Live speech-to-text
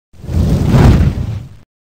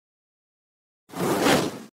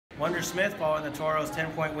Wonder Smith following the Toros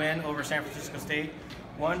 10-point win over San Francisco State.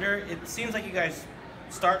 Wonder, it seems like you guys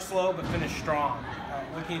start slow but finish strong.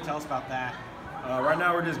 What can you tell us about that? Right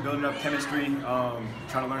now we're just building up chemistry, trying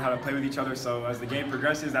to learn how to play with each other. So as the game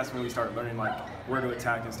progresses, that's when we start learning like where to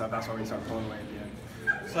attack and stuff. That's when we start pulling away at the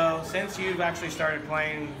end. So since you've actually started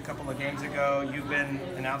playing a couple of games ago, you've been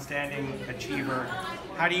an outstanding achiever.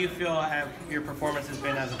 How do you feel your performance has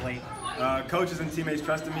been as of late? Coaches and teammates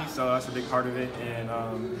trusted me, so that's a big part of it,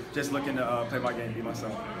 and just looking to play my game, be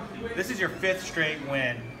myself. This is your 5th straight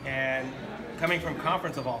win, and coming from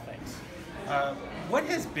conference of all things. What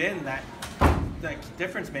has been that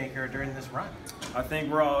difference maker during this run? I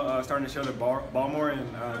think we're all starting to show the ball more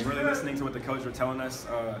and really listening to what the coach were telling us.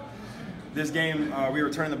 This game, we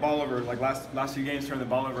were turning the ball over, like last few games, turning the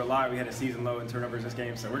ball over a lot. We had a season low in turnovers this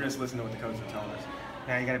game, so we're just listening to what the coach were telling us.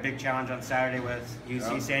 Now you got a big challenge on Saturday with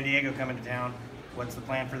UC San Diego coming to town. What's the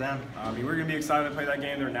plan for them? I mean, we're going to be excited to play that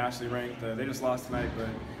game. They're nationally ranked. They just lost tonight, but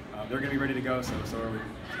they're going to be ready to go, so are we.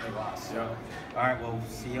 They lost. Yeah. All right, we'll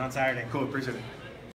see you on Saturday. Cool, appreciate it.